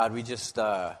God, we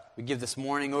give this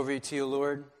morning over to you,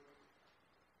 Lord.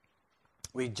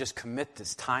 We just commit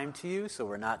this time to you so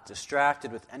we're not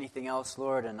distracted with anything else,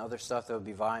 Lord, and other stuff that would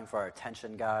be vying for our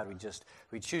attention, God.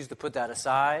 We choose to put that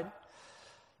aside.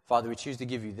 Father, we choose to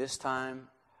give you this time.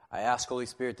 I ask, Holy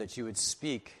Spirit, that you would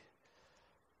speak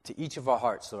to each of our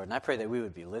hearts, Lord, and I pray that we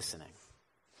would be listening.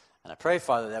 And I pray,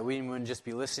 Father, that we wouldn't just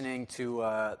be listening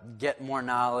to get more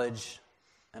knowledge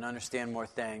and understand more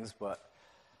things, but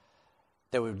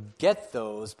that we would get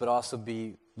those, but also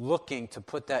be looking to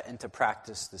put that into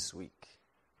practice this week.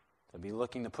 To be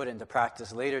looking to put it into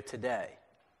practice later today.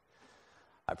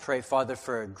 I pray, Father,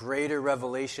 for a greater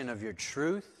revelation of your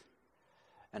truth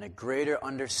and a greater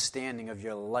understanding of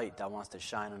your light that wants to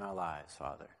shine in our lives,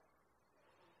 Father.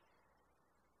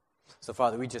 So,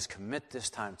 Father, we just commit this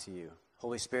time to you.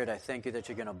 Holy Spirit, I thank you that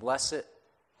you're going to bless it,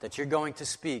 that you're going to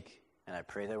speak, and I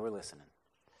pray that we're listening.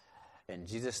 In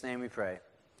Jesus' name we pray.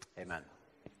 Amen.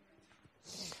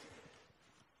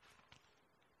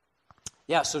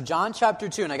 Yeah, so John chapter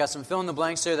 2, and I got some fill in the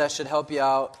blanks there that should help you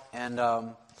out, and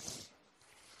I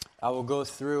will go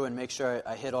through and make sure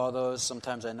I hit all those.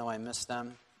 Sometimes I know I miss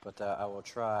them, but I will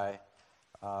try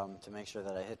to make sure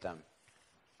that I hit them.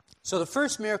 So the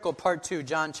first miracle, part 2,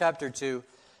 John chapter 2.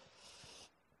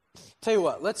 Tell you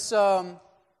what,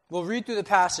 we'll read through the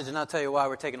passage, and I'll tell you why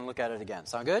we're taking a look at it again.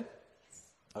 Sound good?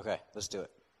 Okay, let's do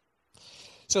it.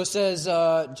 So it says,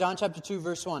 John chapter 2,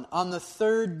 verse 1, on the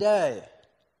third day.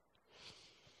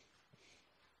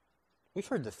 We've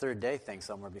heard the third day thing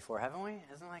somewhere before, haven't we?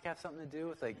 Doesn't it like have something to do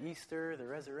with like Easter, the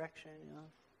resurrection, you know?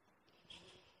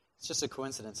 It's just a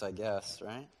coincidence, I guess,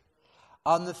 right?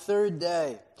 On the third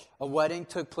day, a wedding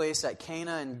took place at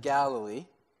Cana in Galilee.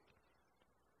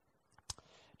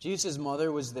 Jesus' mother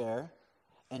was there,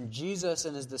 and Jesus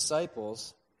and his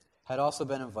disciples had also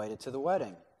been invited to the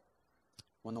wedding.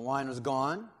 When the wine was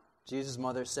gone, Jesus'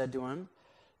 mother said to him,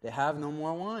 "They have no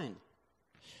more wine."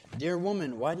 "Dear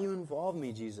woman, why do you involve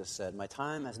me?" Jesus said. "My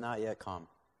time has not yet come."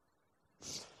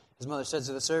 His mother said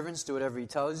to the servants, "Do whatever he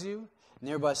tells you."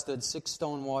 Nearby stood 6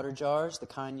 stone water jars, the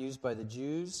kind used by the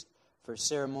Jews for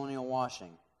ceremonial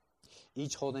washing,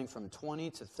 each holding from 20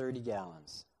 to 30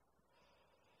 gallons.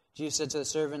 Jesus said to the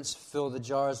servants, "Fill the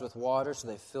jars with water," so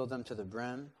they filled them to the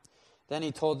brim. Then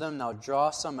he told them, "Now draw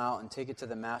some out and take it to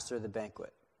the master of the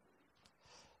banquet."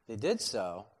 They did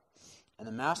so, and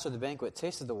the master of the banquet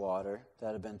tasted the water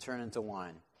that had been turned into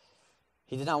wine.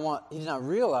 He did not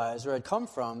realize where it had come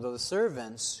from, though the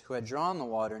servants who had drawn the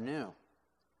water knew.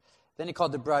 Then he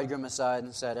called the bridegroom aside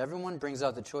and said, "Everyone brings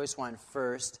out the choice wine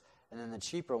first, and then the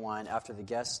cheaper wine after the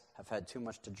guests have had too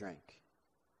much to drink.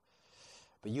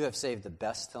 But you have saved the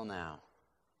best till now."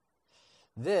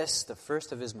 This, the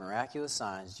first of his miraculous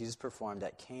signs Jesus performed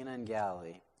at Cana in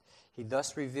Galilee. He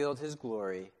thus revealed his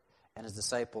glory, and his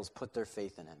disciples put their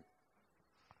faith in him.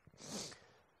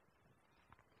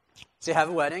 So you have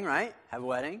a wedding, right? Have a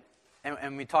wedding.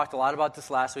 And we talked a lot about this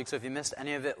last week, so if you missed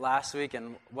any of it last week,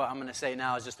 and what I'm going to say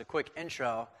now is just a quick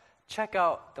intro, check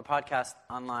out the podcast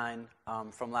online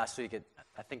from last week.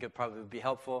 I think it probably would be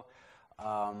helpful.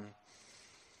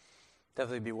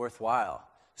 Definitely be worthwhile.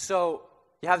 So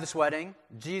you have this wedding.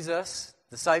 Jesus,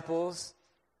 disciples,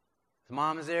 his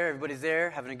mom is there, everybody's there,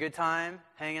 having a good time,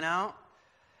 hanging out.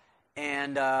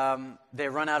 And they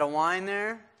run out of wine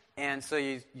there. And so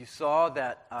you saw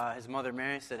that his mother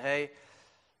Mary said, "Hey,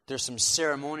 there's some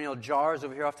ceremonial jars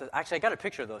over here off the..." Actually, I got a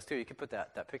picture of those too. You could put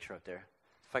that picture up there.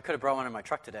 If I could have brought one in my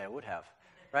truck today, I would have.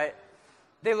 Right?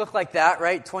 They look like that,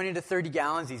 right? 20 to 30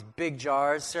 gallons, these big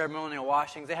jars, ceremonial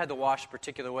washings. They had to wash a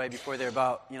particular way before they're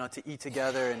about, to eat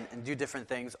together and do different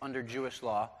things under Jewish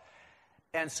law.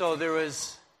 And so there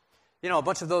was, a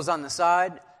bunch of those on the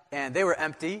side, and they were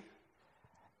empty.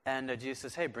 And Jesus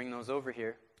says, "Hey, bring those over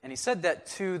here." And he said that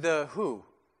to the who?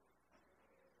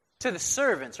 To the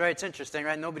servants, right? It's interesting,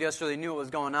 right? Nobody else really knew what was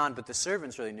going on, but the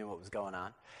servants really knew what was going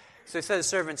on. So he said to the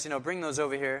servants, bring those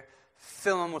over here,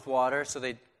 fill them with water. So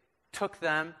they took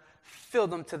them, filled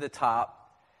them to the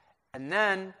top, and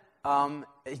then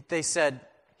he said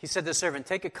to the servant,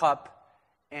 "Take a cup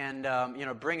and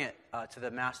bring it to the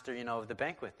master of the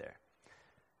banquet there."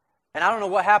 And I don't know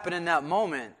what happened in that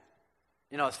moment,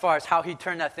 as far as how he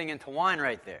turned that thing into wine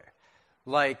right there.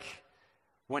 Like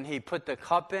when he put the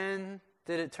cup in,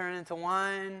 did it turn into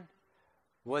wine?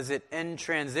 Was it in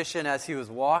transition as he was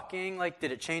walking? Like,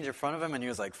 did it change in front of him and he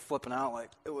was like flipping out like,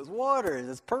 "It was water,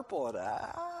 it's purple,"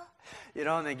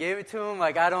 and they gave it to him?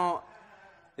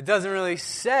 It doesn't really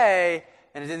say,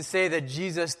 and it didn't say that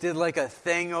Jesus did like a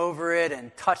thing over it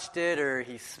and touched it, or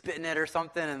he spit in it or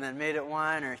something and then made it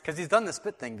wine, or because he's done the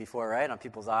spit thing before, right, on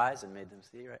people's eyes and made them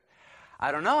see, right?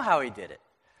 I don't know how he did it,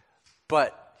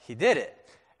 but he did it.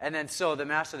 And then so the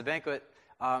master of the banquet,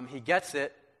 he gets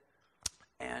it,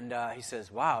 and he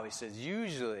says, wow, he says,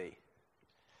 usually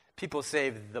people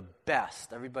save the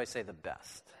best. Everybody say the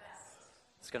best.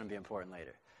 It's going to be important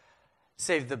later.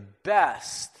 Save the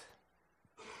best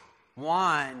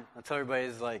wine until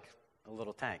everybody's like a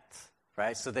little tanked,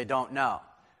 right? So they don't know.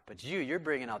 But you're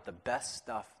bringing out the best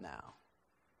stuff now.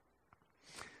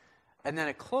 And then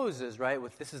it closes, right,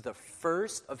 with this is the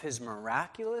first of his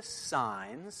miraculous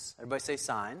signs. Everybody say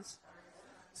signs.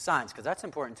 Signs, because that's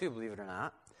important too, believe it or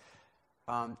not.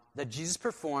 That Jesus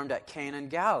performed at Cana in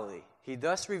Galilee. He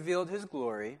thus revealed his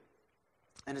glory,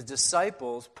 and his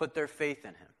disciples put their faith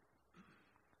in him.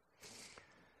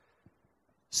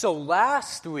 So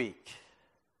last week,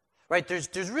 right,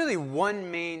 there's really one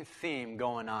main theme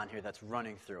going on here that's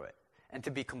running through it. And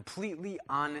to be completely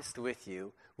honest with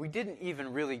you, we didn't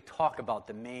even really talk about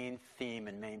the main theme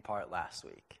and main part last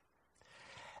week.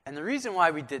 And the reason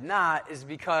why we did not is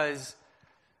because,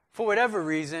 for whatever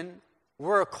reason,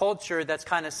 we're a culture that's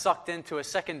kind of sucked into a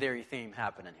secondary theme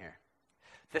happening here.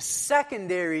 The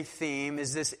secondary theme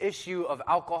is this issue of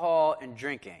alcohol and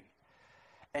drinking.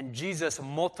 And Jesus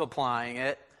multiplying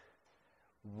it.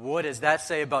 What does that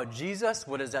say about Jesus?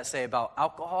 What does that say about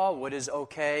alcohol? What is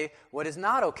okay? What is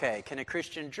not okay? Can a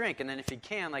Christian drink? And then if he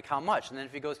can, like how much? And then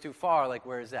if he goes too far, like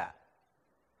where is that?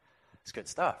 It's good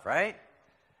stuff, right?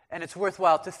 And it's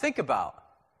worthwhile to think about.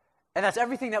 And that's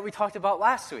everything that we talked about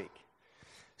last week.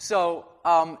 So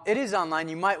it is online.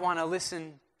 You might want to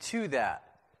listen to that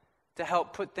to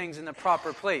help put things in the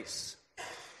proper place.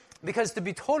 Because to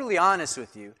be totally honest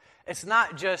with you, it's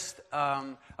not just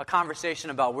a conversation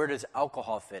about where does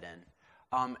alcohol fit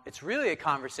in. It's really a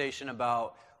conversation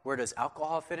about where does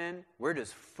alcohol fit in, where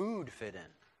does food fit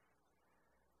in,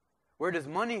 where does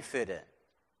money fit in,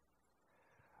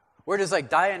 where does like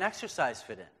diet and exercise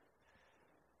fit in.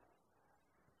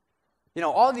 You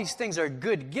know, all these things are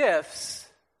good gifts,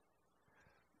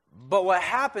 but what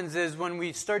happens is when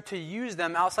we start to use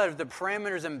them outside of the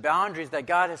parameters and boundaries that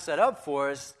God has set up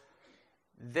for us,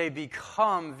 they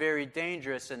become very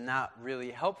dangerous and not really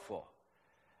helpful.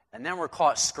 And then we're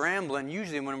caught scrambling,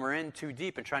 usually when we're in too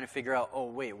deep and trying to figure out, oh,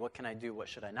 wait, what can I do? What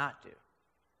should I not do?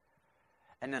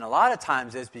 And then a lot of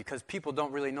times it's because people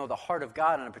don't really know the heart of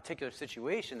God in a particular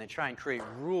situation. They try and create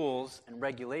rules and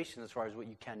regulations as far as what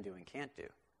you can do and can't do.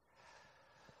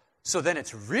 So then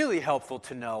it's really helpful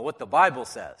to know what the Bible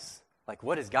says. Like,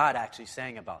 what is God actually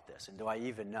saying about this? And do I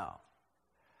even know?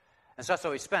 And so that's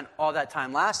why we spent all that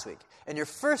time last week. And your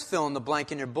first fill in the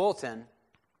blank in your bulletin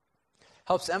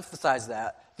helps emphasize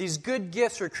that. These good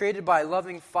gifts were created by a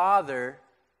loving Father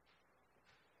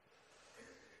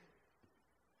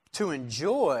to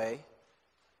enjoy.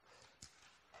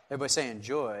 Everybody say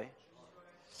enjoy.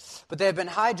 But they have been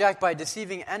hijacked by a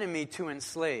deceiving enemy to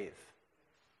enslave.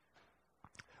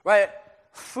 Right?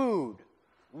 Food,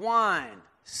 wine,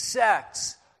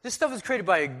 sex. This stuff was created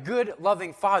by a good,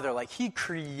 loving Father. Like, He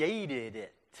created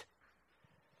it.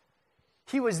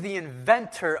 He was the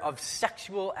inventor of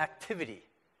sexual activity.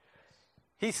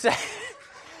 He said,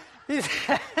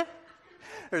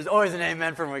 there's always an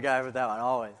amen from a guy with that one,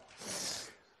 always.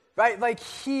 Right? Like,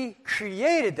 He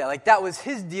created that. Like, that was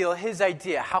His deal, His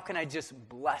idea. How can I just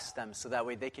bless them so that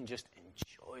way they can just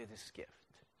enjoy this gift?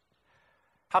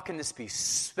 How can this be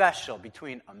special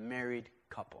between a married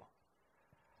couple?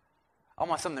 I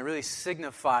want something to really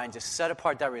signify and just set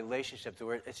apart that relationship to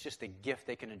where it's just a gift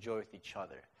they can enjoy with each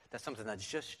other. That's something that's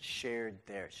just shared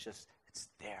there. It's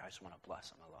there. I just want to bless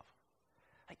them. I love them.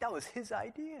 Like, that was His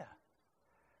idea.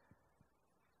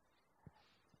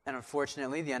 And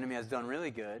unfortunately, the enemy has done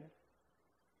really good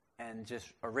and just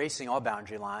erasing all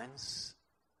boundary lines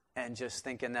and just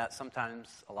thinking that sometimes,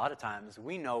 a lot of times,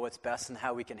 we know what's best and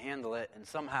how we can handle it, and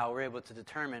somehow we're able to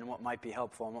determine what might be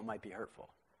helpful and what might be hurtful.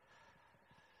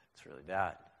 It's really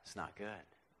bad. It's not good.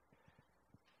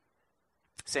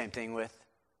 Same thing with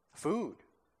food,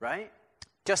 right?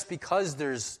 Just because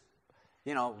there's,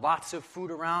 lots of food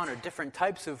around or different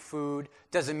types of food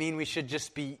doesn't mean we should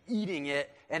just be eating it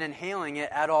and inhaling it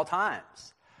at all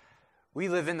times. We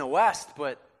live in the West,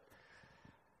 but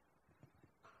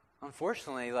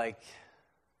unfortunately,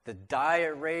 the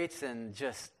diet rates and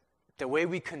just the way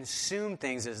we consume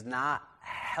things is not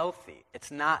healthy.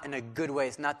 It's not in a good way.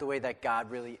 It's not the way that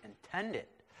God really intended.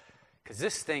 Because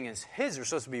this thing is His. We're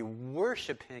supposed to be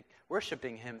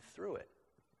worshiping Him through it.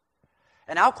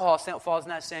 And alcohol falls in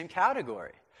that same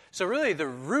category. So really the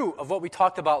root of what we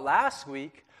talked about last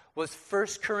week was 1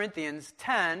 Corinthians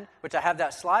 10, which I have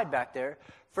that slide back there.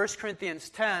 1 Corinthians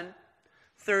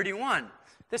 10:31.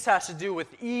 This has to do with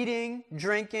eating,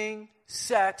 drinking,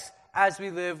 sex, as we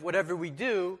live, whatever we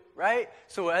do, right?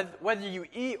 So whether you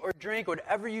eat or drink,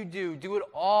 whatever you do it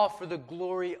all for the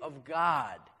glory of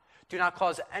God. Do not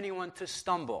cause anyone to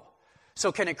stumble.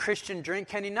 So can a Christian drink?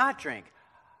 Can he not drink?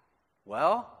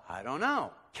 Well, I don't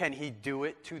know. Can he do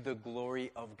it to the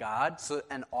glory of God?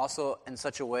 And also in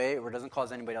such a way where it doesn't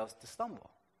cause anybody else to stumble?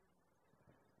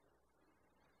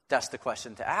 That's the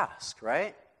question to ask,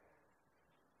 right?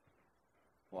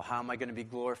 Well, how am I going to be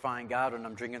glorifying God when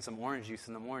I'm drinking some orange juice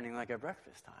in the morning like at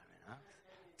breakfast time?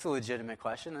 It's a legitimate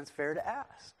question, and it's fair to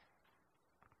ask.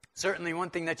 Certainly one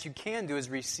thing that you can do is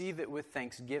receive it with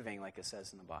thanksgiving, like it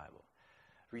says in the Bible.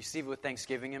 Receive it with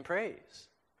thanksgiving and praise.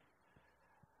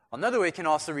 Another way you can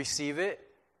also receive it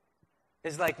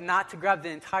is like not to grab the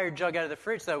entire jug out of the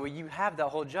fridge, so that way you have that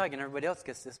whole jug and everybody else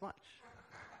gets this much.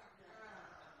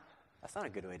 That's not a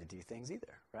good way to do things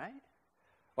either, right?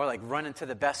 Or like running to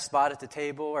the best spot at the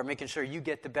table, or making sure you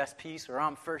get the best piece, or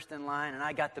I'm first in line and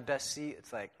I got the best seat.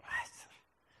 It's like, what?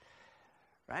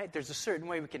 Right? There's a certain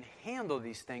way we can handle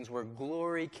these things where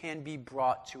glory can be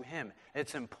brought to Him.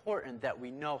 It's important that we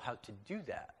know how to do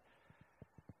that.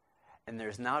 And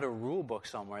there's not a rule book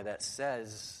somewhere that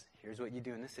says, here's what you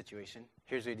do in this situation,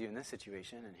 here's what you do in this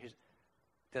situation, and it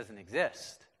doesn't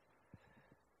exist.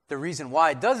 The reason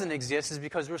why it doesn't exist is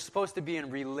because we're supposed to be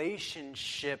in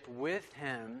relationship with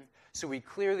Him so we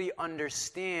clearly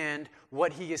understand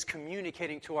what He is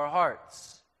communicating to our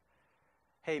hearts.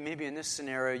 Hey, maybe in this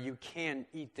scenario you can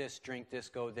eat this, drink this,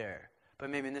 go there. But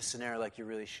maybe in this scenario, like you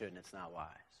really shouldn't, it's not wise.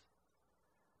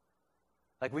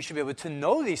 Like we should be able to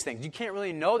know these things. You can't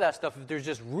really know that stuff if there's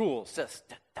just rules. Just,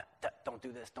 don't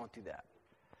do this, don't do that.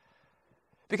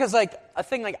 Because like a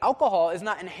thing like alcohol is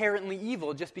not inherently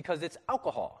evil just because it's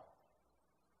alcohol.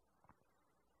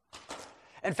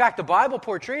 In fact, the Bible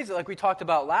portrays it like we talked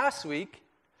about last week.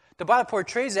 The Bible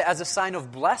portrays it as a sign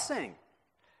of blessing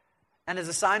and as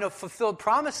a sign of fulfilled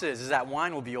promises, is that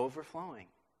wine will be overflowing.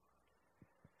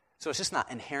 So it's just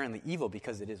not inherently evil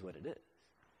because it is what it is.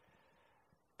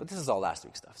 But this is all last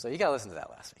week's stuff, so you got to listen to that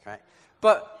last week, right?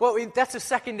 But that's a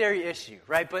secondary issue,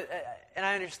 right? And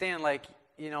I understand, like,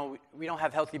 you know, we don't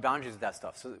have healthy boundaries with that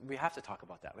stuff, so we have to talk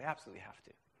about that. We absolutely have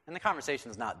to. And the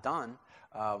conversation's not done,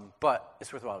 but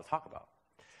it's worthwhile to talk about.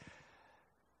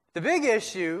 The big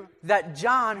issue that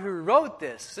John, who wrote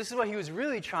this is what he was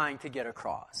really trying to get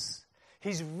across.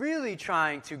 He's really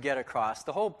trying to get across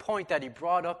the whole point that he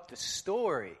brought up the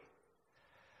story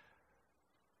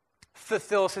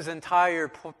fulfills his entire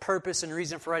purpose and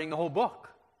reason for writing the whole book.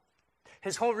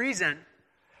 His whole reason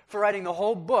for writing the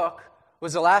whole book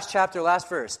was the last chapter, last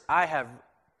verse. I have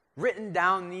written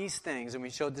down these things, and we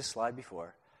showed this slide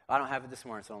before. I don't have it this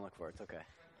morning, so don't look for it. It's okay.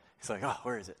 It's like, oh,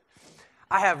 where is it?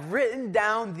 I have written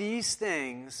down these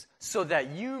things so that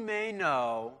you may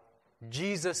know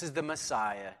Jesus is the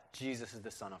Messiah. Jesus is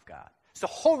the Son of God. It's the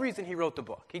whole reason he wrote the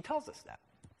book. He tells us that.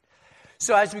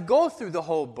 So as we go through the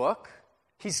whole book,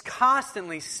 he's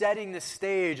constantly setting the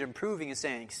stage and proving and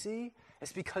saying, see,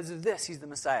 it's because of this he's the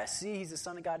Messiah. See, he's the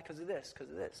Son of God because of this,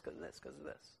 because of this, because of this, because of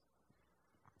this.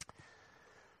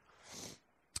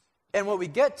 And what we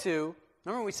get to,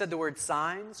 remember we said the word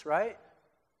signs, right?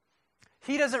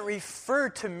 He doesn't refer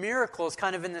to miracles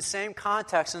kind of in the same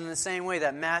context and in the same way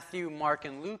that Matthew, Mark,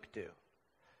 and Luke do,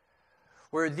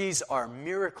 where these are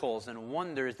miracles and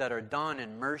wonders that are done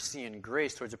in mercy and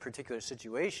grace towards a particular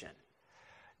situation.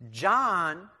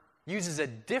 John uses a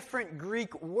different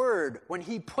Greek word when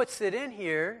he puts it in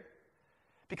here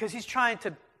because he's trying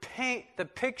to paint the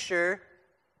picture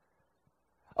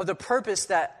of the purpose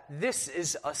that this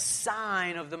is a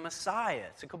sign of the Messiah.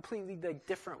 It's a completely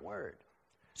different word.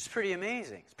 It's pretty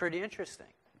amazing. It's pretty interesting.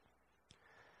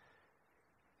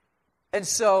 And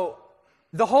so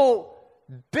the whole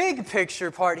big picture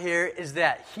part here is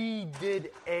that he did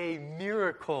a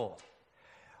miracle.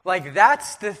 Like,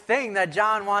 that's the thing that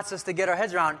John wants us to get our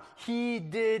heads around. He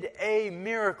did a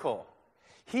miracle.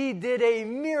 He did a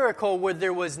miracle where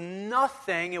there was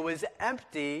nothing, it was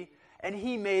empty, and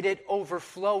he made it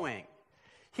overflowing.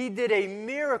 He did a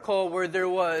miracle where there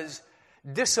was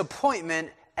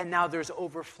disappointment, and now there's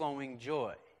overflowing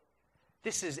joy.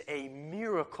 This is a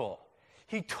miracle.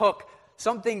 He took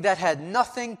something that had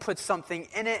nothing, put something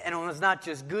in it, and it was not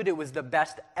just good, it was the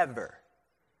best ever.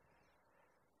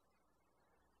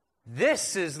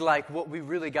 This is like what we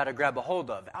really got to grab a hold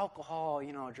of. Alcohol,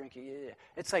 drinking,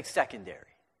 it's like secondary.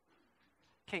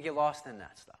 Can't get lost in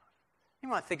that stuff. You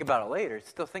want to think about it later,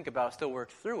 still think about it, still work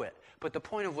through it. But the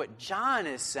point of what John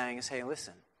is saying is, hey,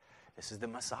 listen, this is the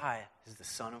Messiah. This is the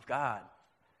Son of God.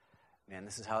 Man,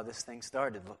 this is how this thing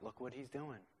started. Look what he's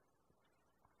doing.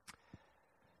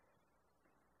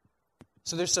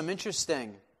 So there's some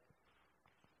interesting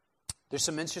There's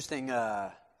some interesting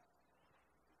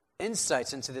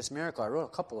insights into this miracle. I wrote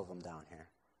a couple of them down here.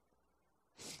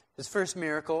 His first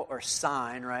miracle, or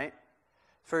sign, right?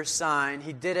 First sign,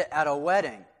 he did it at a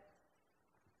wedding.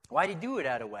 Why did he do it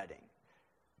at a wedding?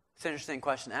 It's an interesting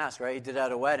question to ask, right? He did it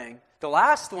at a wedding. The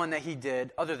last one that he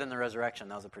did, other than the resurrection,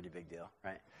 that was a pretty big deal,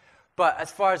 right? But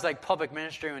as far as like public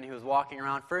ministry when he was walking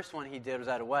around, first one he did was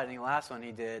at a wedding. The last one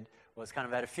he did was kind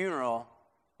of at a funeral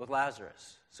with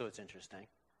Lazarus. So it's interesting,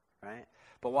 right?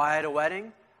 But why at a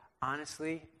wedding?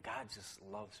 Honestly, God just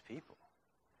loves people.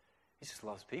 He just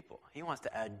loves people. He wants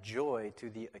to add joy to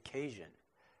the occasion.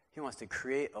 He wants to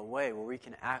create a way where we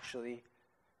can actually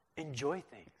enjoy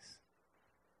things.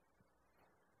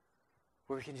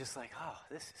 Where we can just like, oh,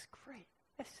 this is great.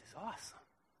 This is awesome.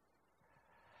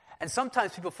 And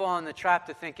sometimes people fall in the trap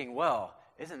to thinking, well,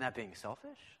 isn't that being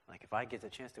selfish? Like, if I get the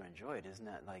chance to enjoy it, isn't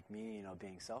that like me,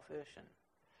 being selfish? And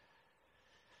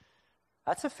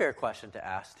that's a fair question to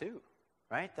ask too,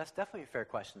 right? That's definitely a fair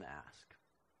question to ask.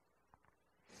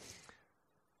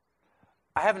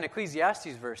 I have an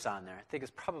Ecclesiastes verse on there. I think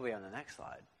it's probably on the next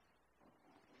slide.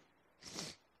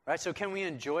 Right, so can we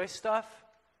enjoy stuff?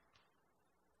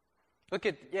 Look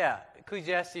at,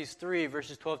 Ecclesiastes 3,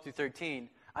 verses 12 through 13.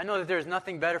 I know that there is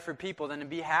nothing better for people than to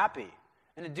be happy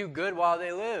and to do good while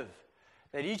they live,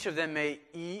 that each of them may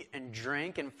eat and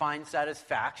drink and find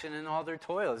satisfaction in all their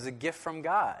toil. It's a gift from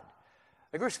God.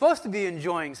 Like, we're supposed to be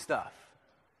enjoying stuff.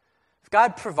 If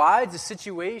God provides a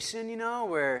situation,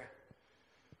 where,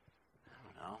 I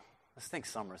don't know, let's think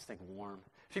summer, let's think warm.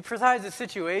 If he provides a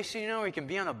situation, where you can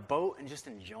be on a boat and just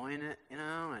enjoying it, and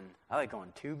I like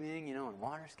going tubing, and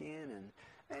water skiing, and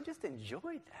I just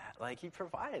enjoyed that. Like, he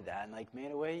provided that and, like,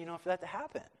 made a way, for that to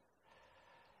happen.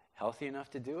 Healthy enough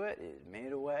to do it, it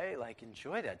made a way, like,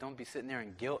 enjoy that. Don't be sitting there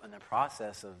in guilt in the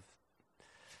process of,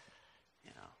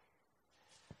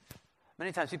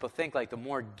 Many times people think, like, the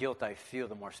more guilt I feel,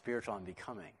 the more spiritual I'm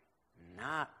becoming.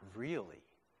 Not really.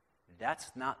 That's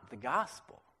not the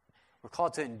gospel. We're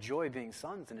called to enjoy being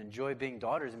sons and enjoy being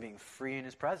daughters and being free in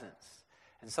his presence.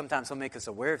 And sometimes he'll make us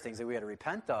aware of things that we got to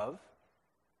repent of,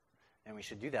 and we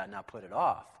should do that and not put it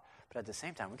off. But at the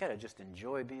same time, we got to just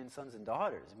enjoy being sons and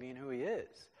daughters and being who he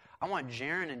is. I want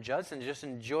Jaron and Judson to just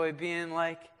enjoy being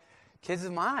like kids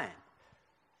of mine.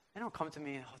 They don't come to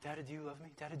me, oh, Daddy, do you love me?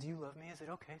 Daddy, do you love me? Is it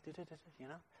okay?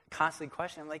 Constantly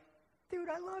questioning. I'm like, dude,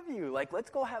 I love you. Like, let's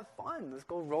go have fun. Let's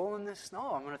go roll in the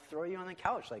snow. I'm going to throw you on the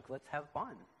couch. Like, let's have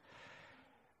fun.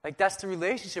 Like, that's the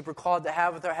relationship we're called to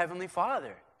have with our Heavenly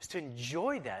Father, is to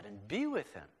enjoy that and be with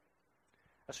him.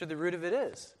 That's where the root of it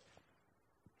is.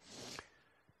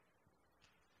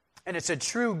 And it's a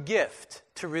true gift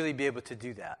to really be able to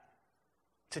do that.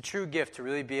 It's a true gift to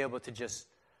really be able to just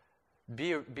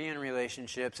be in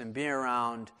relationships and be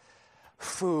around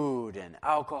food and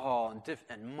alcohol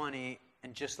and money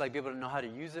and just like be able to know how to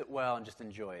use it well and just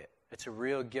enjoy it. It's a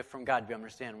real gift from God to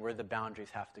understand where the boundaries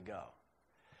have to go.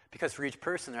 Because for each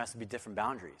person, there has to be different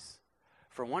boundaries.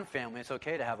 For one family, it's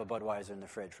okay to have a Budweiser in the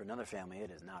fridge. For another family,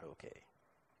 it is not okay.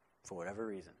 For whatever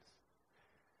reasons.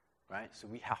 Right? So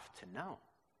we have to know.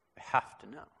 We have to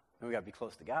know. And we got to be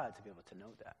close to God to be able to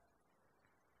know that.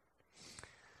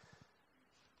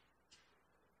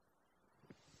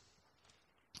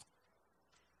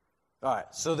 All right,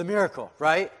 so the miracle,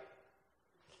 right?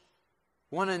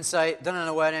 One insight, done at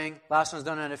a wedding. Last one's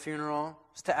done at a funeral.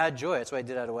 It's to add joy. That's what I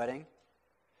did at a wedding.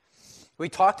 We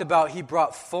talked about he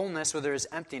brought fullness where there is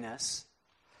emptiness.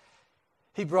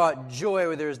 He brought joy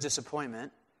where there is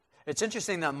disappointment. It's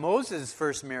interesting that Moses'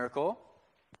 first miracle,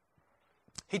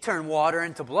 he turned water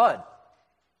into blood.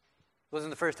 It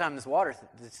wasn't the first time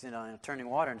turning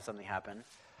water into something happened.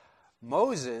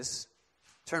 Moses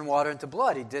turned water into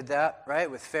blood. He did that, right,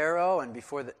 with Pharaoh, and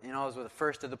before it was with the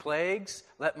first of the plagues.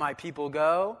 Let my people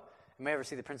go. You may ever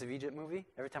see the Prince of Egypt movie?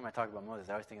 Every time I talk about Moses,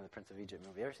 I always think of the Prince of Egypt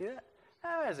movie. You ever see that?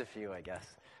 There's a few, I guess.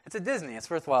 It's a Disney. It's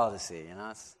worthwhile to see.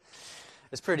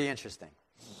 It's pretty interesting.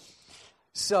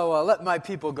 So let my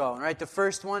people go. Right, the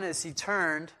first one is he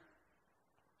turned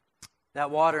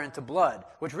that water into blood,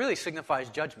 which really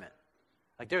signifies judgment.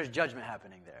 Like there's judgment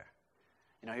happening there.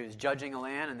 He was judging a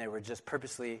land, and they were just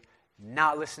purposely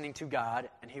not listening to God,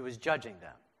 and he was judging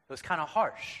them. It was kind of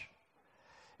harsh.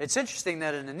 It's interesting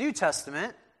that in the New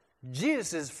Testament,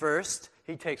 Jesus is first.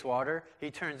 He takes water, he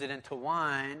turns it into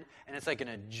wine, and it's like in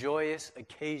a joyous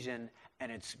occasion,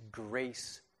 and it's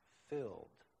grace-filled.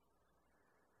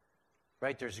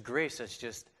 Right? There's grace that's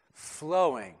just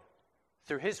flowing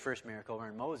through his first miracle, where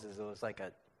in Moses it was like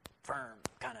a firm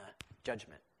kind of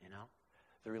judgment,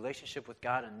 The relationship with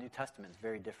God in the New Testament is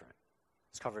very different.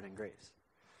 It's covered in grace.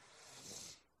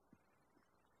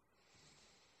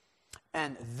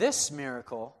 And this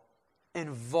miracle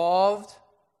involved,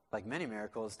 like many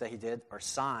miracles that he did, or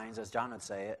signs, as John would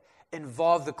say it,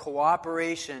 involved the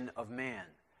cooperation of man.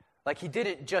 Like he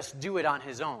didn't just do it on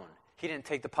his own. He didn't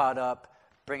take the pot up,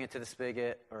 bring it to the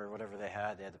spigot, or whatever they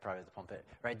had. They had to probably pump it,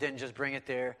 right? Didn't just bring it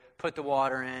there, put the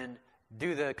water in,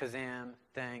 do the kazam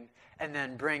thing, and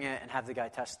then bring it and have the guy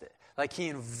test it. Like he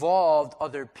involved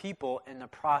other people in the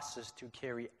process to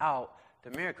carry out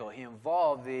the miracle. He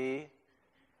involved the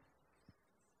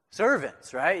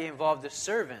servants, right? He involved the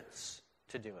servants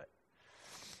to do it.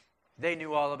 They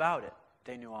knew all about it.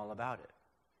 They knew all about it.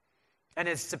 And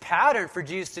it's a pattern for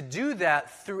Jesus to do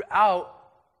that throughout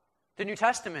the New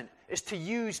Testament, is to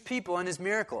use people in his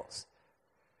miracles.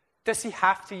 Does he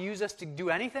have to use us to do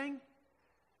anything?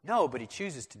 No, but he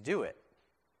chooses to do it.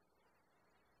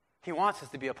 He wants us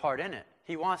to be a part in it.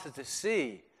 He wants us to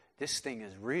see this thing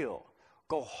is real.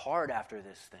 Go hard after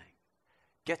this thing.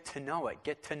 Get to know it.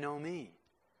 Get to know me.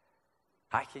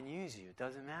 I can use you. It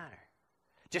doesn't matter.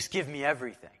 Just give me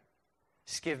everything.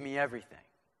 Just give me everything.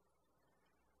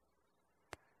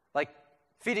 Like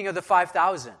feeding of the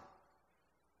 5,000.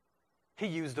 He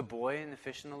used the boy and the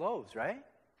fish and the loaves, right?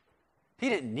 He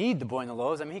didn't need the boy and the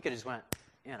loaves. I mean, he could have just went,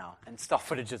 and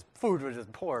food would have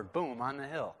just poured, boom, on the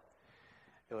hill.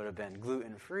 It would have been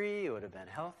gluten-free. It would have been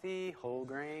healthy, whole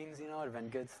grains, it would have been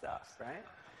good stuff, right? It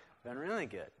would have been really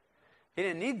good. He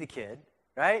didn't need the kid,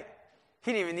 right?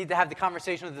 He didn't even need to have the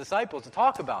conversation with the disciples to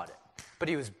talk about it. But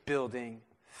he was building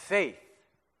faith.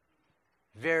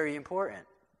 Very important.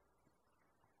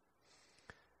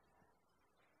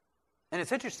 And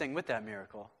it's interesting with that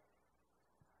miracle.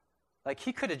 Like,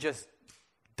 he could have just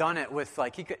done it with,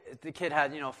 the kid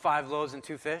had, 5 loaves and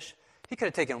 2 fish. He could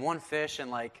have taken 1 fish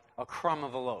and, a crumb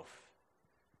of a loaf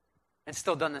and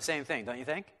still done the same thing, don't you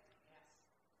think? Yes.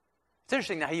 It's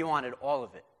interesting that he wanted all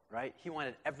of it, right? He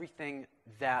wanted everything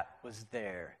that was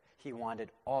there. He wanted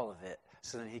all of it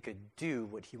so that he could do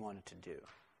what he wanted to do.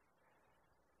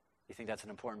 You think that's an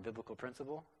important biblical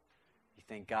principle? You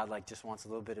think God, just wants a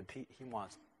little bit of peace? He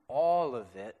wants all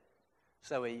of it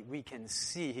so we can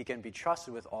see he can be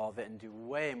trusted with all of it and do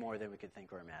way more than we could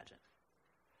think or imagine.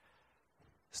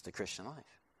 It's the Christian life.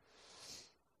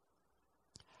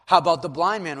 How about the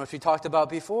blind man, which we talked about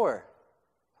before?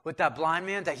 With that blind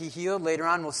man that he healed later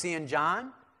on, we'll see in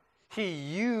John, he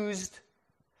used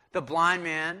the blind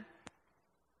man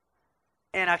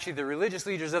and actually the religious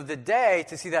leaders of the day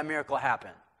to see that miracle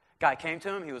happen. Guy came to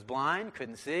him, he was blind,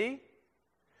 couldn't see.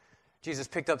 Jesus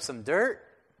picked up some dirt.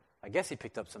 I guess he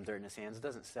picked up some dirt in his hands. It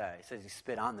doesn't say. It says he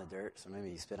spit on the dirt, so maybe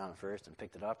he spit on it first and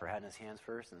picked it up, or had in his hands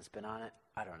first and then spit on it.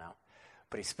 I don't know.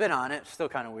 But he spit on it, still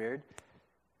kind of weird.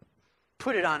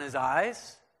 Put it on his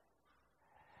eyes.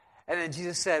 And then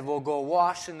Jesus said, well, go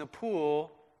wash in the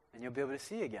pool and you'll be able to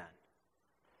see again.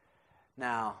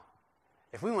 Now,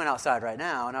 if we went outside right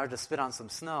now and I were to spit on some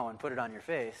snow and put it on your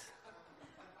face,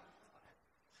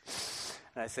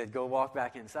 and I said, go walk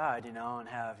back inside, and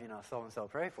have, so-and-so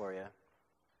pray for you.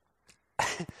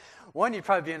 One, you'd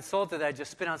probably be insulted that I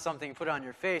just spit on something and put it on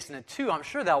your face. And then 2, I'm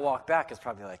sure that walk back is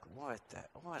probably like,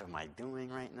 what am I doing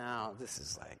right now? This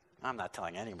is I'm not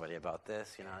telling anybody about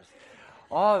this,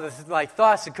 all this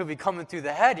thoughts that could be coming through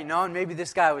the head, and maybe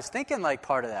this guy was thinking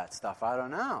part of that stuff. I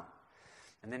don't know.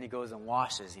 And then he goes and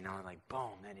washes, and boom,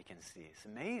 then he can see. It's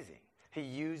amazing. He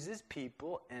uses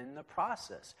people in the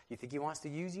process. You think he wants to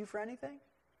use you for anything?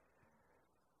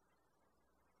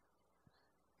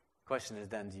 Question is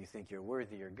then, do you think you're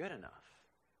worthy or good enough?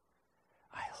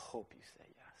 I hope you say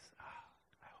yes.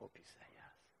 I hope you say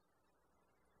yes.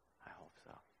 I hope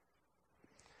so.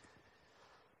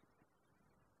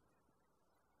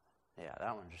 Yeah,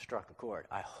 that one just struck a chord.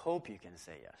 I hope you can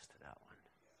say yes to that one.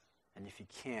 And if you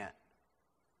can't,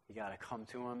 you got to come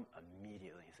to him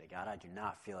immediately and say, God, I do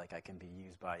not feel like I can be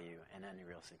used by you in any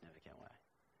real significant way.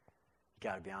 You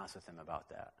got to be honest with him about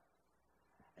that.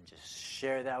 And just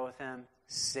share that with him,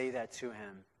 say that to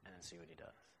him, and then see what he does.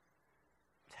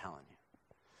 I'm telling you.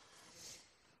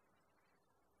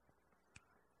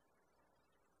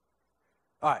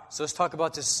 All right, so let's talk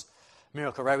about this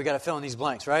miracle, right? We got to fill in these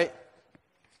blanks, right?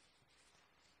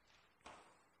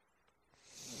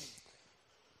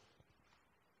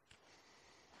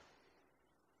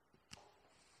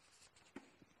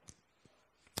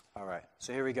 All right,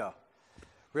 so here we go.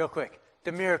 Real quick.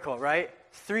 The miracle, right?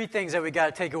 3 things that we got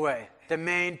to take away. The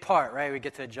main part, right? We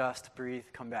get to adjust, breathe,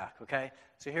 come back, okay?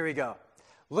 So here we go.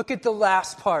 Look at the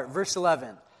last part, verse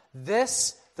 11.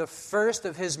 This, the first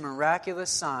of his miraculous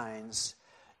signs,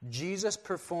 Jesus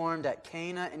performed at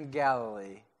Cana in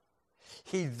Galilee.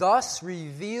 He thus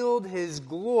revealed his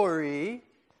glory.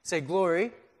 Say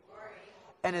glory. Glory.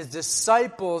 And his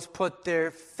disciples put their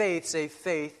faith, say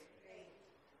faith,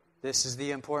 This is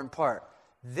the important part.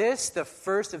 This, the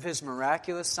first of his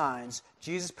miraculous signs,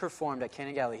 Jesus performed at Cana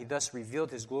of Galilee. He thus revealed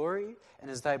his glory, and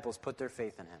his disciples put their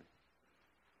faith in him.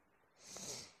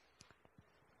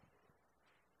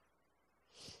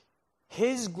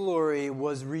 His glory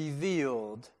was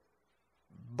revealed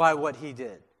by what he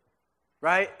did,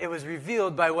 right? It was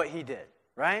revealed by what he did,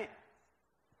 right?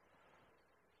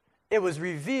 It was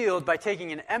revealed by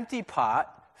taking an empty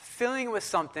pot, filling it with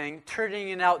something, turning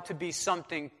it out to be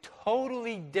something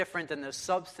totally different than the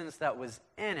substance that was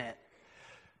in it,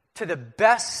 to the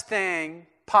best thing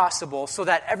possible so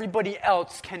that everybody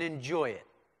else can enjoy it.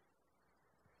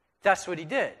 That's what he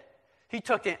did. He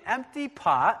took an empty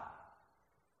pot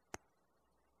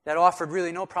that offered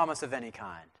really no promise of any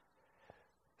kind,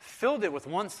 filled it with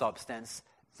one substance,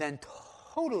 then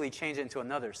totally changed it into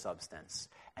another substance,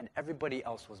 and everybody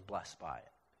else was blessed by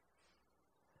it.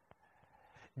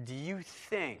 Do you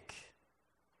think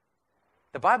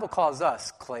the Bible calls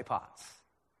us clay pots?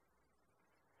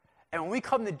 And when we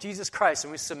come to Jesus Christ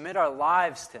and we submit our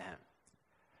lives to him,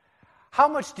 how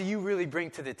much do you really bring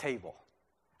to the table?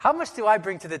 How much do I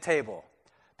bring to the table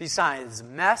besides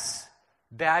mess,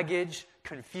 baggage,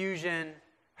 confusion,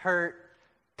 hurt,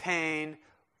 pain?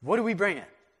 What do we bring in?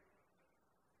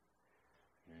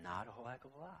 Not a whole heck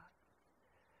of a lot.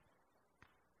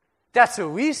 That's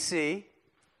what we see.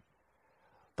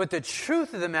 But the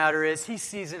truth of the matter is, he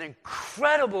sees an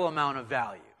incredible amount of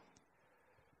value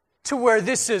to where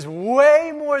this is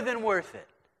way more than worth it.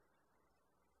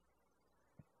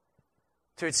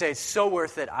 To say, it's so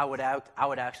worth it, I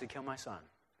would actually kill my son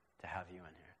to have you in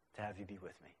here, to have you be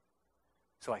with me,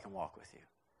 so I can walk with you,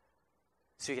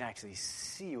 so you can actually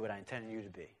see what I intended you to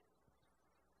be.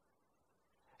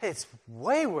 It's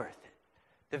way worth it.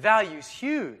 The value's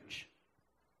huge.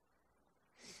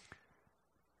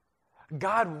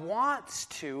 God wants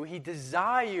to, he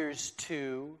desires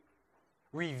to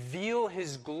reveal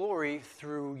his glory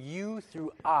through you,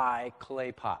 through I,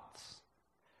 clay pots.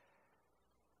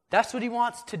 That's what he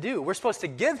wants to do. We're supposed to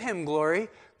give him glory,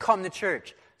 come to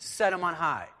church, set him on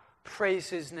high, praise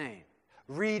his name,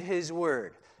 read his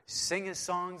word, sing his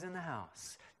songs in the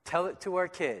house, tell it to our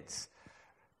kids.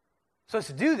 Supposed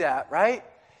to do that, right?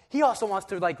 He also wants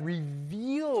to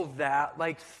reveal that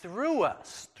through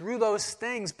us, through those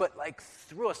things, but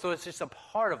through us, so it's just a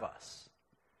part of us.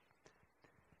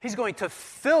 He's going to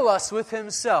fill us with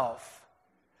himself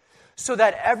so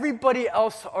that everybody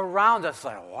else around us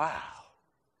wow,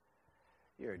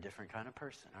 you're a different kind of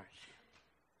person, aren't you?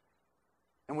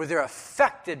 And where they're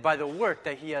affected by the work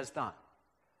that he has done.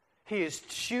 He is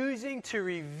choosing to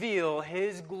reveal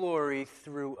his glory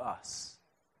through us.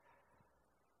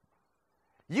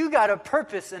 You got a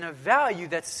purpose and a value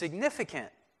that's significant.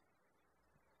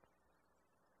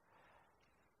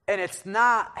 And it's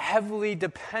not heavily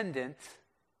dependent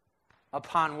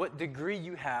upon what degree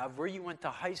you have, where you went to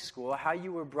high school, how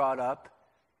you were brought up.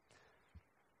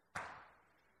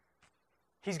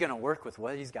 He's going to work with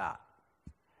what he's got.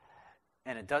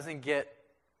 And it doesn't get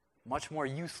much more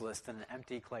useless than an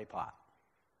empty clay pot.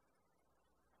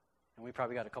 And we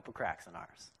probably got a couple cracks in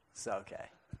ours. So, okay.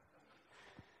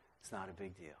 It's not a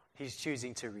big deal. He's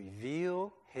choosing to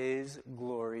reveal his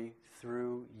glory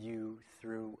through you,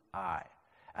 through I.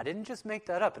 I didn't just make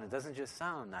that up, and it doesn't just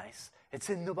sound nice.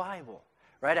 It's in the Bible,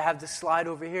 right? I have this slide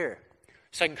over here.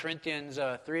 2 Corinthians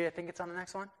 3, I think it's on the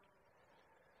next one.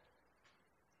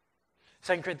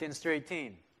 2 Corinthians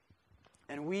 3:18.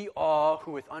 And we all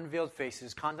who with unveiled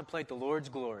faces contemplate the Lord's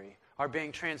glory are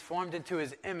being transformed into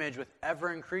his image with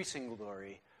ever-increasing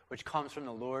glory, which comes from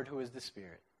the Lord who is the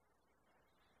Spirit.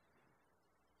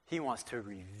 He wants to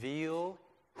reveal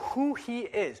who he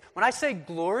is. When I say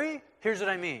glory, here's what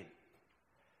I mean.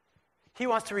 He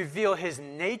wants to reveal his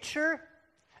nature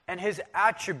and his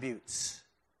attributes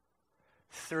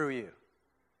through you.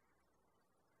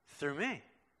 Through me.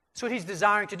 That's what he's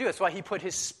desiring to do. That's why he put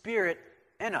his Spirit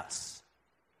in us.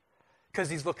 Because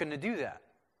he's looking to do that.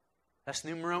 That's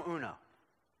numero uno.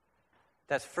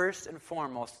 That's first and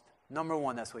foremost, number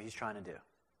one, that's what he's trying to do.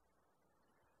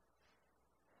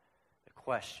 The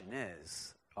question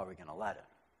is, are we going to let him?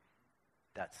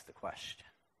 That's the question.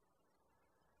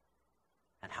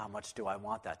 And how much do I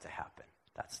want that to happen?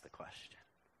 That's the question.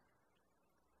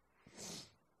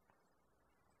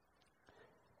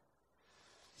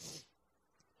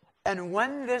 And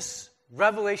when this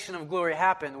revelation of glory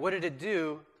happened, what did it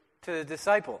do to the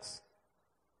disciples?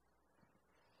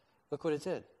 Look what it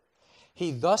did.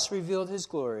 He thus revealed his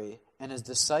glory, and his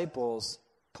disciples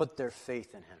put their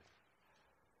faith in him.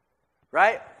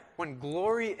 Right? When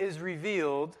glory is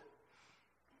revealed,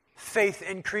 faith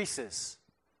increases.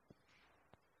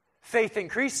 Faith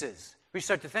increases. We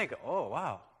start to think, oh,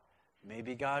 wow,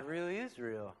 maybe God really is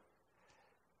real.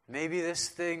 Maybe this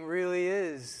thing really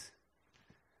is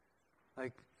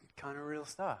like kind of real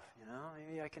stuff,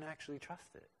 Maybe I can actually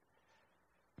trust it.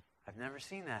 I've never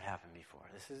seen that happen before.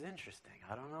 This is interesting.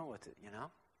 I don't know what to,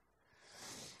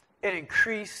 It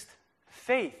increased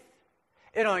faith.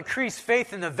 It'll increase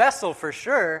faith in the vessel for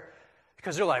sure,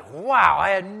 because they're like, wow, I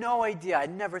had no idea. I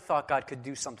never thought God could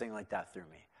do something like that through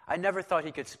me. I never thought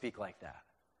he could speak like that.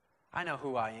 I know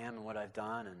who I am and what I've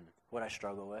done and what I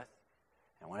struggle with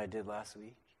and what I did last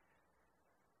week.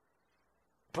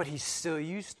 But he still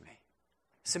used me.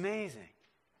 It's amazing.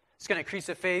 It's going to increase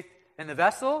the faith in the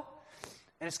vessel,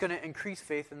 and it's going to increase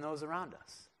faith in those around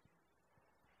us.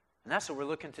 And that's what we're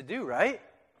looking to do, right?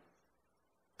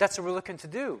 That's what we're looking to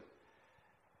do,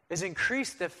 is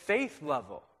increase the faith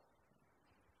level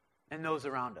in those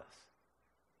around us.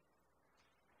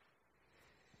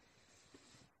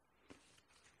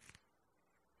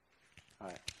 All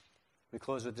right. We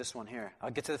close with this one here. I'll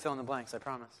get to the fill in the blanks, I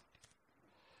promise.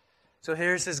 So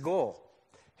here's his goal.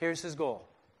 Here's his goal.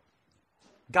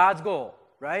 God's goal,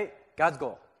 right? God's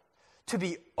goal. To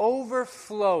be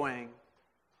overflowing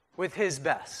with his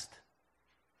best.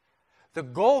 The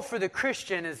goal for the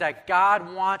Christian is that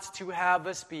God wants to have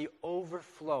us be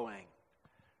overflowing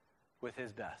with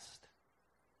his best.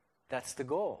 That's the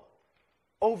goal.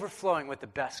 Overflowing with the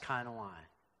best kind of wine.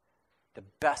 The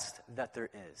best that there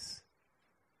is.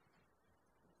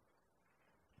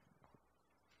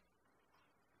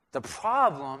 The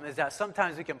problem is that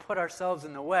sometimes we can put ourselves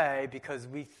in the way because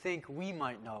we think we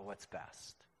might know what's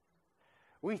best.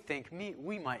 We think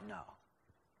we might know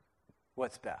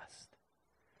what's best.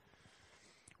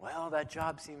 Well, that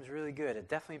job seems really good. It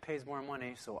definitely pays more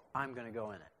money, so I'm going to go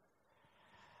in it.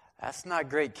 That's not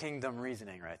great kingdom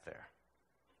reasoning right there.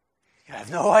 You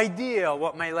have no idea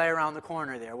what may lay around the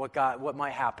corner there, what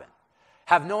might happen.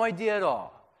 Have no idea at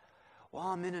all. Well,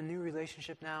 I'm in a new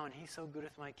relationship now, and he's so good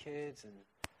with my kids, and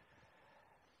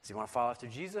does he want to follow after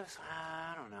Jesus?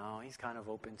 I don't know. He's kind of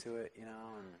open to it, And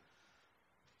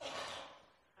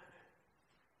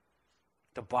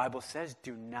the Bible says,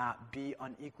 do not be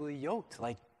unequally yoked.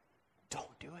 Like,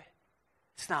 don't do it.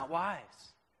 It's not wise.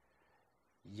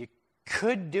 You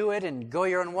could do it and go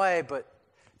your own way, but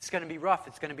it's going to be rough.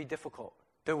 It's going to be difficult.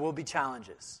 There will be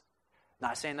challenges.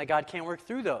 Not saying that God can't work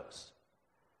through those,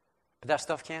 but that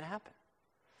stuff can't happen.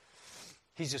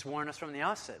 He's just warned us from the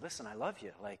outset. Listen, I love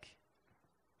you. Like,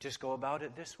 just go about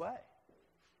it this way.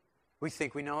 We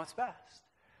think we know what's best.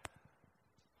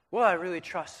 Well, I really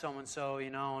trust so-and-so,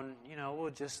 and, we'll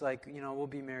just we'll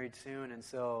be married soon, and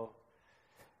so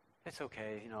it's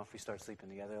okay, if we start sleeping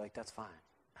together, that's fine.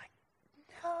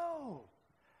 No.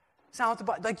 It's not what the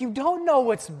Bible, you don't know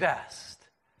what's best.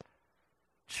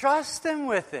 Trust him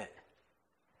with it.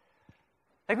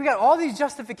 We got all these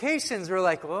justifications. We're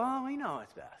well, we know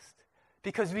what's best.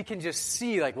 Because we can just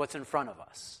see, what's in front of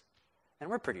us. And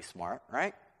we're pretty smart,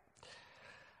 right?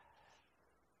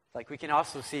 We can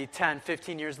also see 10,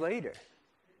 15 years later.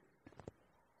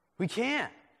 We can.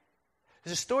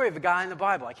 There's a story of a guy in the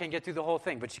Bible. I can't get through the whole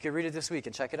thing, but you can read it this week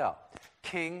and check it out.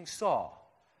 King Saul.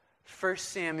 1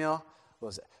 Samuel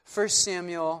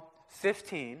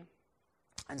 15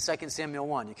 and 2 Samuel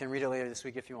 1. You can read it later this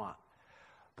week if you want.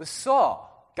 But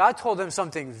Saul, God told him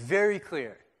something very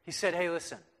clear. He said, hey,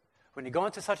 listen, when you go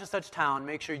into such and such town,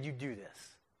 make sure you do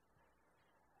this.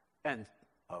 And,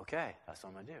 okay, that's what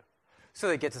I'm going to do. So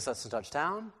they get to such and such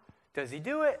town. Does he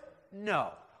do it?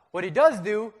 No. What he does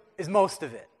do is most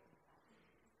of it.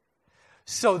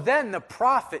 So then the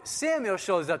prophet Samuel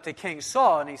shows up to King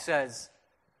Saul and he says,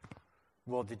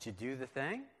 well, did you do the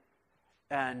thing?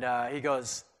 And he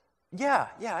goes, yeah,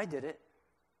 I did it.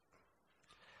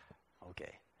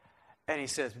 Okay. And he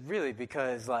says, really,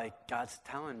 because God's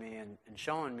telling me and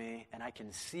showing me, and I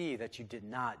can see that you did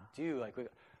not do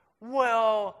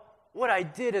well, what I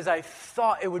did is I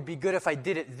thought it would be good if I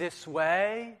did it this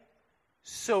way,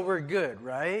 so we're good,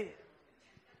 right?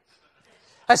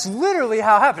 That's literally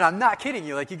how it happened. I'm not kidding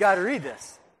you. You got to read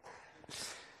this.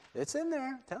 It's in there,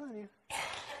 I'm telling you.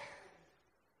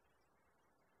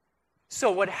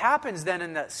 So what happens then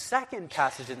in that second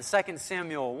passage in 2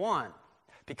 Samuel 1,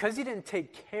 because he didn't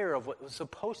take care of what was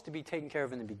supposed to be taken care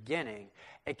of in the beginning,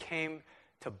 it came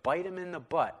to bite him in the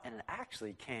butt, and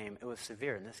it was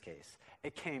severe in this case.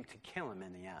 It came to kill him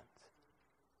in the end.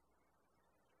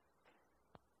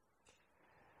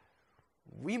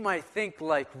 We might think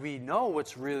we know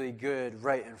what's really good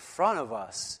right in front of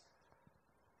us,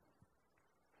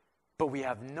 but we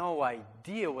have no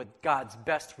idea what God's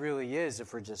best really is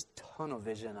if we're just tunnel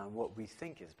vision on what we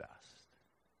think is best.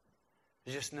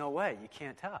 There's just no way. You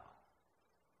can't tell.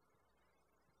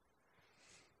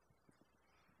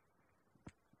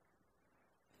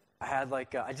 I had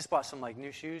I just bought some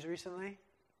new shoes recently.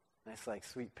 Nice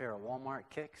sweet pair of Walmart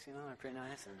kicks, they're pretty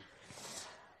nice. And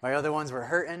my other ones were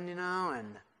hurting, and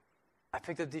I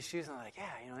picked up these shoes and I'm like,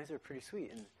 yeah, these are pretty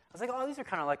sweet. And I was like, oh, these are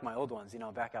kind of like my old ones,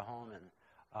 back at home.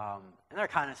 And they're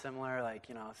kind of similar,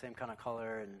 same kind of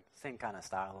color and same kind of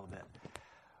style a little bit.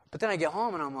 But then I get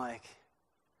home and I'm like,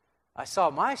 I saw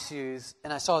my shoes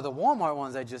and I saw the Walmart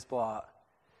ones I just bought.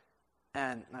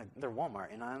 And they're Walmart,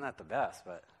 they're not the best,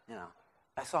 but,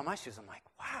 I saw my shoes. I'm like,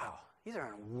 wow, these are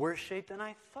in worse shape than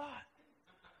I thought.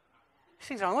 These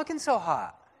things aren't looking so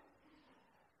hot.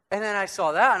 And then I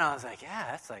saw that, and I was like, yeah,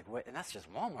 that's what, and that's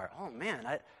just Walmart. Oh, man,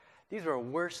 these were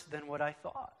worse than what I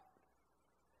thought.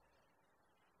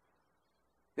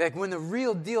 When the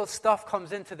real deal stuff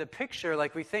comes into the picture,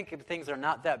 we think things are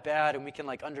not that bad, and we can,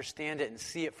 understand it and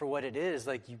see it for what it is.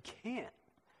 You can't.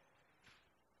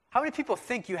 How many people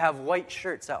think you have white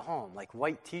shirts at home,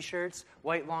 white T-shirts,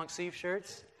 white long-sleeve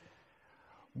shirts?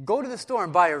 Go to the store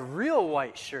and buy a real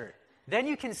white shirt. Then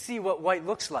you can see what white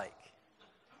looks like.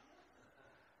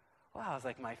 Wow,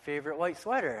 it's my favorite white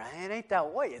sweater. It ain't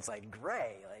that white. It's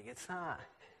gray. It's not.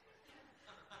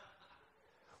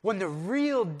 When the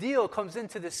real deal comes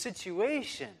into the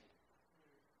situation,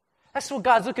 that's what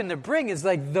God's looking to bring is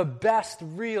the best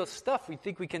real stuff we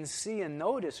think we can see and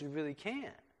notice. We really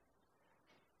can't.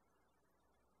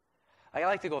 I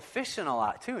like to go fishing a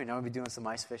lot, too. We'll be doing some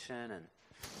ice fishing. And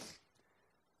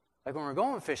when we're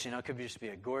going fishing, it could just be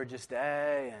a gorgeous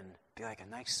day and be a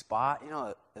nice spot.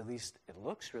 At least it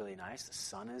looks really nice. The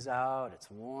sun is out. It's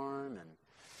warm. And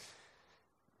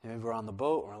maybe we're on the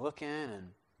boat. We're looking.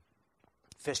 And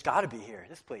fish got to be here.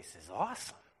 This place is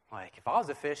awesome. If I was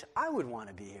a fish, I would want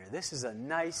to be here. This is a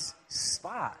nice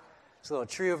spot. There's a little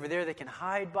tree over there they can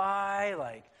hide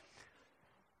by.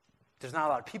 There's not a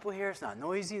lot of people here. It's not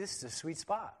noisy. This is a sweet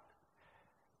spot.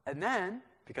 And then,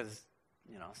 because,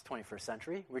 it's 21st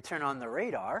century, we turn on the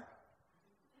radar,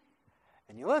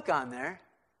 and you look on there,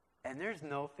 and there's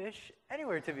no fish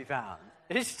anywhere to be found.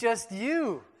 It's just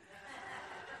you.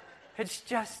 It's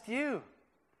just you.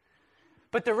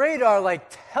 But the radar,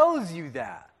 tells you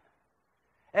that.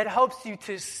 It helps you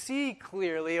to see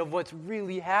clearly of what's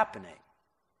really happening.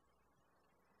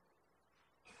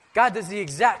 God does the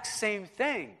exact same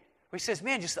thing. He says,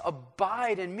 man, just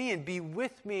abide in me and be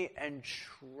with me and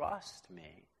trust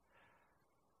me.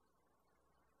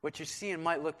 What you're seeing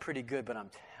might look pretty good, but I'm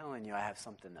telling you, I have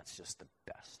something that's just the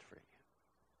best for you.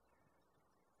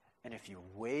 And if you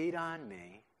wait on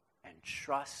me and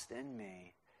trust in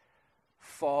me,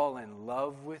 fall in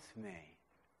love with me,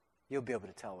 you'll be able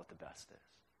to tell what the best is.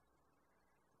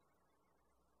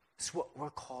 It's what we're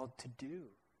called to do.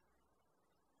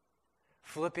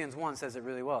 Philippians 1 says it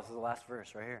really well. This is the last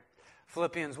verse right here.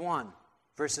 Philippians 1,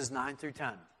 verses 9 through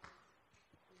 10.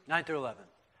 9 through 11.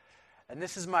 And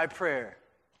this is my prayer,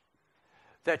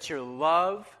 that your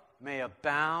love may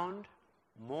abound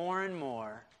more and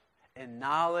more in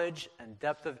knowledge and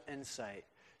depth of insight,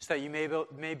 so that you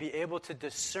may be able to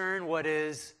discern what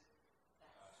is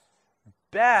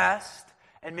best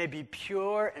and may be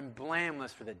pure and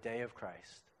blameless for the day of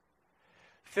Christ,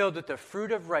 filled with the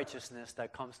fruit of righteousness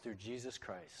that comes through Jesus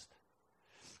Christ,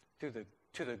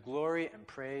 to the glory and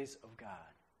praise of God.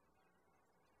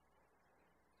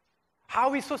 How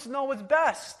are we supposed to know what's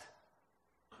best?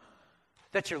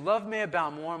 That your love may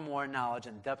abound more and more in knowledge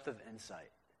and depth of insight.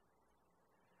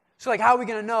 So how are we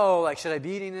going to know, should I be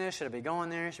eating this? Should I be going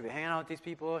there? Should I be hanging out with these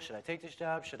people? Should I take this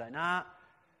job? Should I not?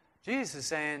 Jesus is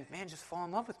saying, man, just fall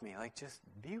in love with me. Just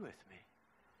be with me.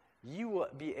 You will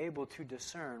be able to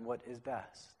discern what is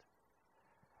best.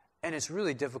 And it's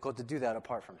really difficult to do that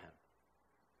apart from him.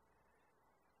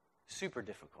 Super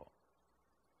difficult.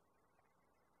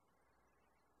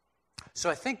 So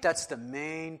I think that's the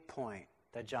main point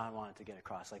that John wanted to get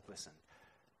across. Listen,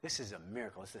 this is a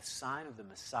miracle. It's the sign of the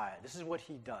Messiah. This is what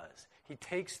he does. He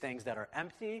takes things that are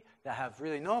empty, that have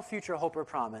really no future hope or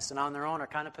promise, and on their own are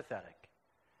kind of pathetic.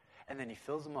 And then he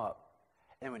fills them up.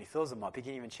 And when he fills them up, he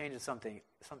can even change it to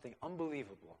something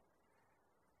unbelievable.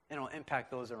 And it'll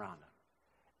impact those around him.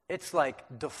 It's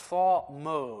default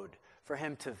mode for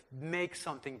him to make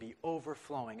something be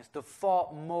overflowing. It's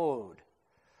default mode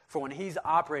for when he's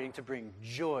operating to bring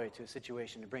joy to a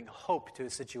situation, to bring hope to a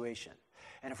situation.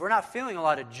 And if we're not feeling a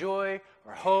lot of joy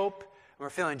or hope, and we're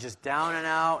feeling just down and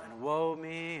out and woe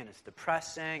me, and it's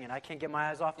depressing, and I can't get my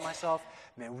eyes off of myself,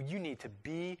 man, you need to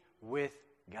be with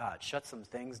God. Shut some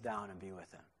things down and be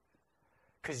with him.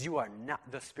 Because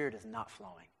the Spirit is not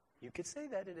flowing. You could say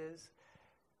that it is,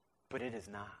 but it is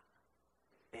not.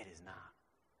 It is not.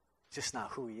 It's just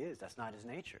not who he is. That's not his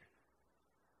nature.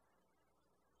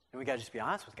 And we got to just be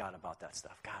honest with God about that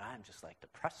stuff. God, I'm just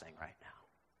depressing right now.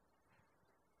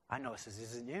 I know this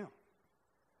isn't you.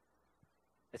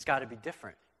 It's got to be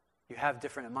different. You have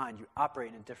different in mind. You operate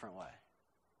in a different way.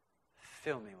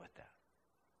 Fill me with that.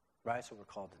 Right? That's what we're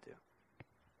called to do.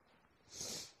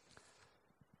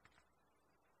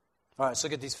 All right, let's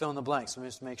look at these fill in the blanks. Let me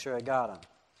just make sure I got them.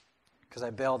 Because I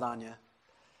bailed on you.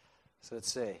 So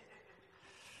let's see.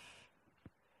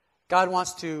 God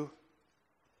wants to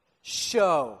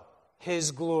show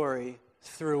His glory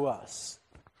through us.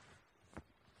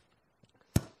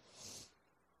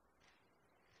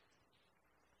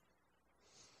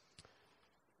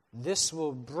 This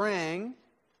will bring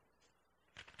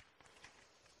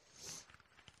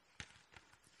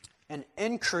an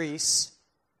increase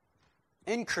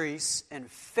in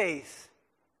faith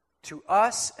to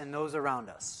us and those around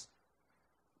us.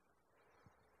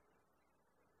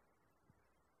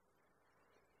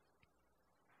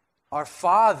 Our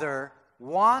Father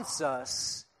wants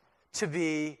us to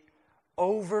be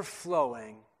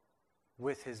overflowing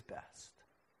with His best.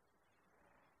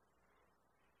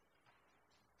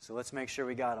 So let's make sure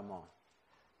we got them all.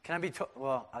 Can I be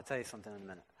well, I'll tell you something in a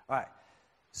minute. All right.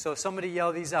 So somebody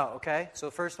yell these out, okay? So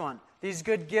the first one. These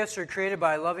good gifts are created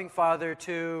by a loving Father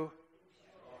to...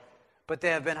 But they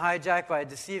have been hijacked by a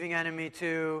deceiving enemy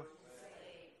to...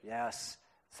 Yes.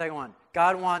 Second one.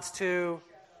 God wants to...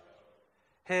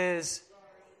 His...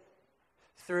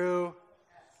 Through...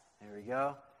 There we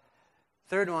go.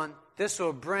 Third one. This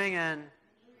will bring in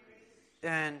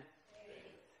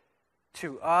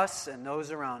to us and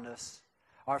those around us.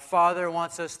 Our Father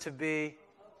wants us to be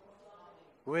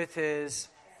with His...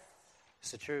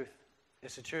 It's the truth.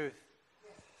 It's the truth.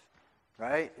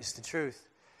 Right? It's the truth.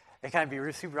 And can I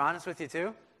be super honest with you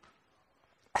too?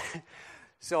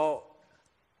 So,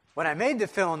 when I made the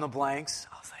fill in the blanks,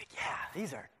 I was like, yeah,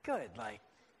 these are good. Like,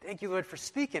 thank you, Lord, for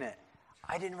speaking it.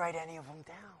 I didn't write any of them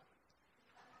down.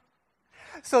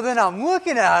 So then I'm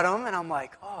looking at them, and I'm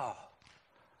like, oh,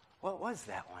 what was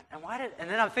that one? And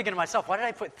then I'm thinking to myself, why did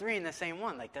I put 3 in the same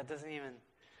one? Like, that doesn't even...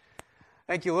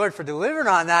 Thank you, Lord, for delivering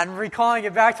on that and recalling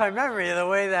it back to my memory the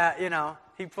way that,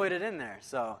 He put it in there.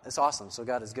 So it's awesome. So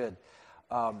God is good.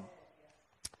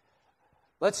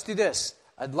 Let's do this.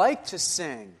 I'd like to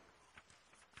sing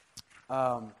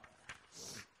that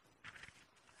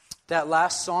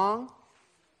last song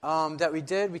that we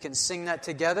did. We can sing that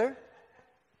together.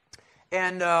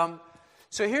 And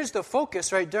so here's the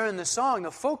focus right during the song.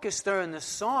 The focus during the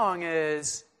song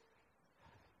is,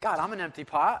 God, I'm an empty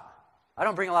pot. I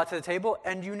don't bring a lot to the table,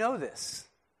 and you know this.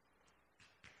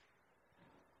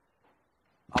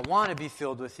 I want to be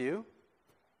filled with you.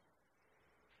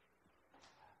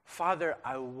 Father,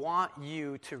 I want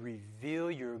you to reveal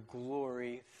your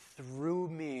glory through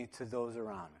me to those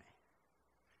around me.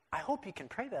 I hope you can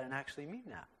pray that and actually mean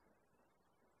that.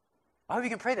 I hope you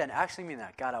can pray that and actually mean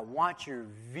that. God, I want your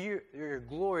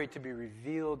glory to be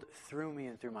revealed through me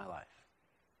and through my life.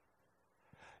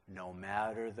 No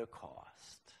matter the cost.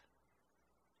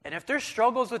 And if there's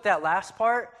struggles with that last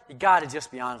part, you got to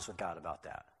just be honest with God about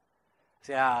that.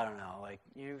 Say, I don't know, like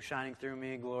you shining through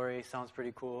me, glory, sounds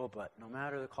pretty cool, but no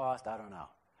matter the cost, I don't know.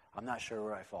 I'm not sure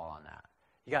where I fall on that.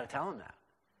 You got to tell Him that.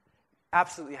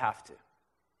 Absolutely have to.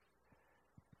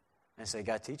 And say,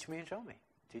 God, teach me and show me.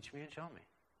 Teach me and show me.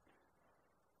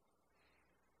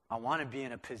 I want to be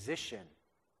in a position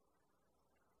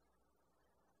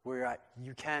where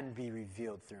you can be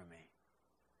revealed through me.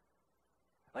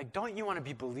 Like, don't you want to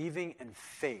be believing in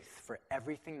faith for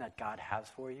everything that God has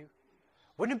for you?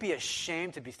 Wouldn't it be a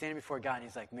shame to be standing before God and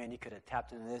He's like, man, you could have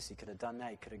tapped into this, you could have done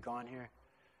that, you could have gone here.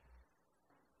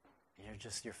 And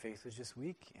your faith was just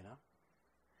weak,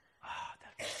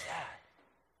 that'd be sad.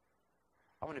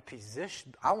 I want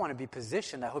to be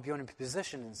positioned, I hope you want to be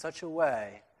positioned in such a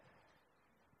way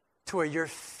to where your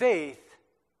faith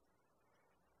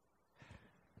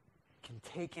can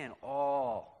take in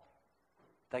all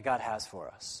that God has for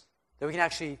us. That we can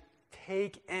actually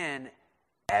take in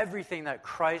everything that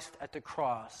Christ at the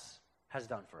cross has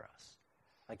done for us.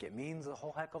 Like, it means a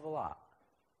whole heck of a lot.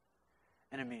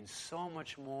 And it means so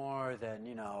much more than,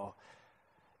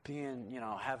 being,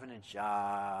 having a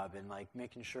job and, like,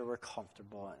 making sure we're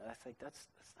comfortable. That's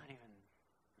not even,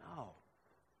 no.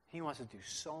 He wants to do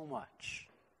so much.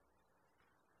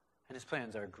 And His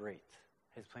plans are great.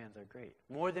 His plans are great.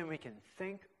 More than we can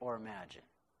think or imagine.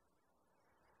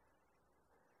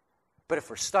 But if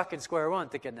we're stuck in square one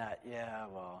thinking that,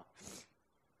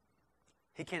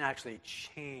 He can actually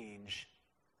change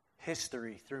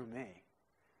history through me.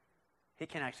 He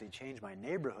can actually change my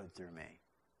neighborhood through me.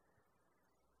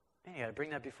 Man, you got to bring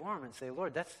that before Him and say,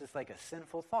 Lord, that's just like a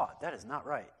sinful thought. That is not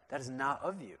right. That is not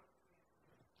of you.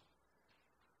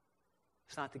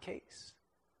 It's not the case.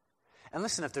 And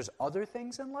listen, if there's other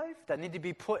things in life that need to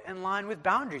be put in line with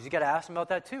boundaries, you got to ask him about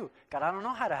that too. God, I don't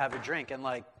know how to have a drink and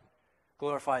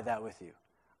glorify that with you.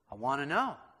 I want to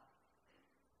know.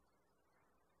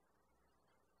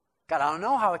 God, I don't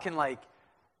know how I can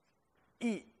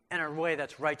eat in a way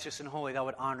that's righteous and holy that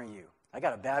would honor you. I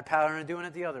got a bad pattern of doing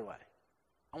it the other way.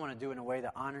 I want to do it in a way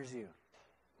that honors you.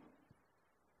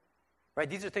 Right?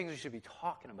 These are things we should be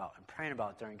talking about and praying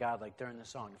about during during the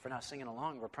song. If we're not singing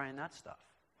along, we're praying that stuff.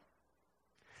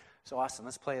 So Austin,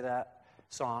 let's play that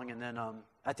song, and then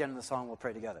at the end of the song, we'll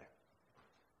pray together.